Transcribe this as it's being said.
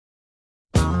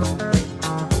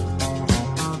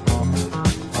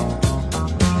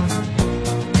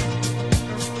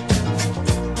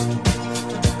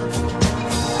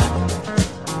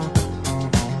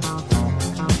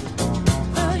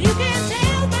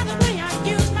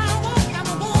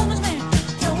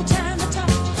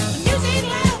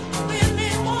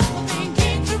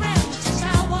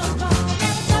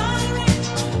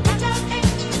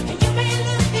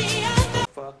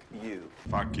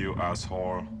Fuck you,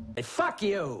 asshole. Hey, fuck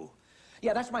you!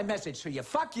 Yeah, that's my message to you.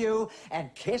 Fuck you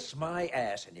and kiss my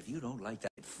ass. And if you don't like that,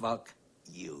 fuck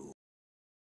you.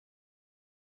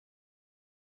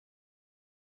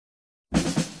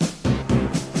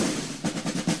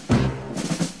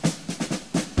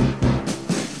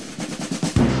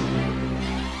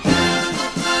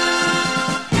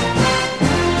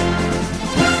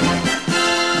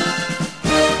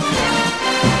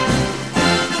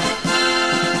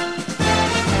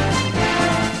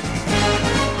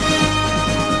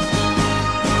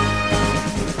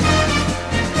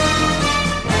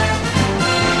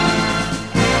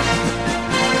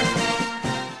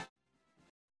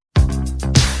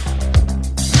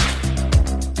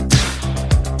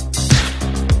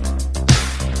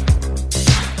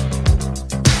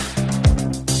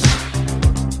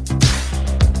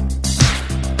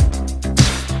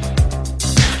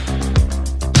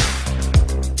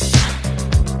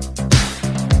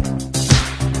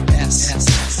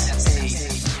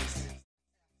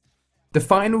 The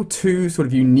final two sort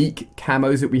of unique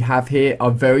camos that we have here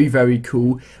are very, very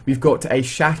cool. We've got a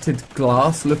shattered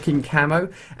glass looking camo,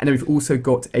 and then we've also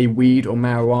got a weed or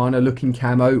marijuana looking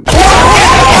camo.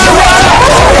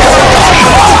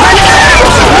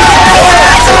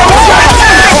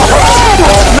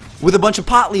 With a bunch of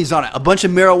pot leaves on it, a bunch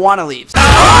of marijuana leaves.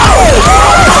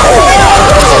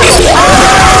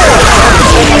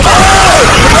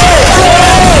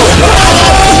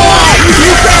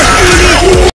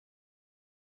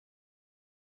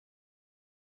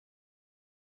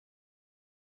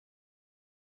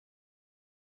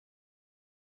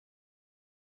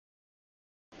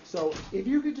 So, if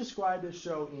you could describe this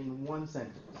show in one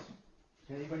sentence,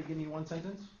 can anybody give me one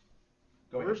sentence?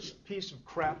 Worst piece of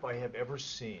crap I have ever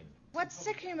seen. What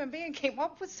sick human being came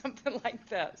up with something like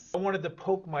this? I wanted to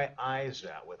poke my eyes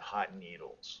out with hot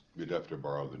needles. You'd have to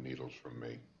borrow the needles from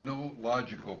me. No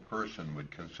logical person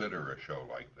would consider a show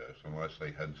like this unless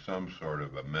they had some sort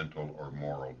of a mental or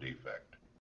moral defect.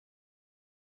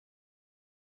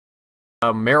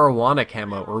 Marijuana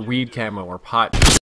camo or weed camo or pot